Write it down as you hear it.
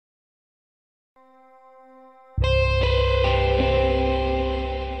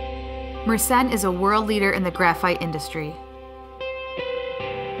Mersen is a world leader in the graphite industry.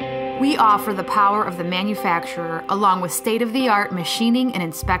 We offer the power of the manufacturer along with state-of-the-art machining and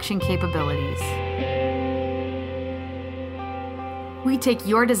inspection capabilities. We take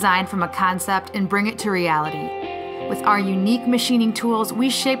your design from a concept and bring it to reality. With our unique machining tools, we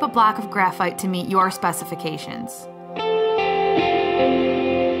shape a block of graphite to meet your specifications.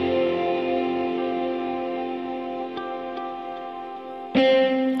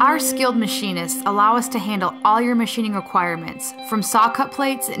 Our skilled machinists allow us to handle all your machining requirements, from saw cut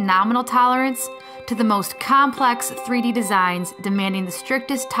plates at nominal tolerance to the most complex 3D designs demanding the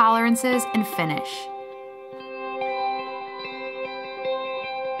strictest tolerances and finish.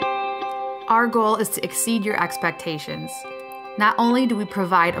 Our goal is to exceed your expectations. Not only do we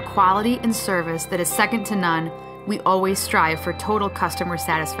provide a quality and service that is second to none, we always strive for total customer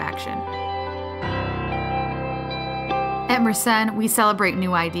satisfaction. At Mersen, we celebrate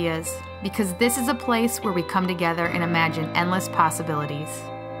new ideas because this is a place where we come together and imagine endless possibilities.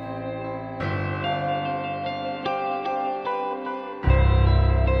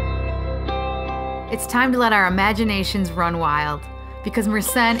 It's time to let our imaginations run wild because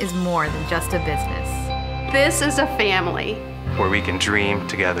Mersen is more than just a business. This is a family. Where we can dream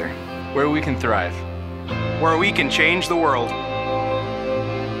together. Where we can thrive. Where we can change the world.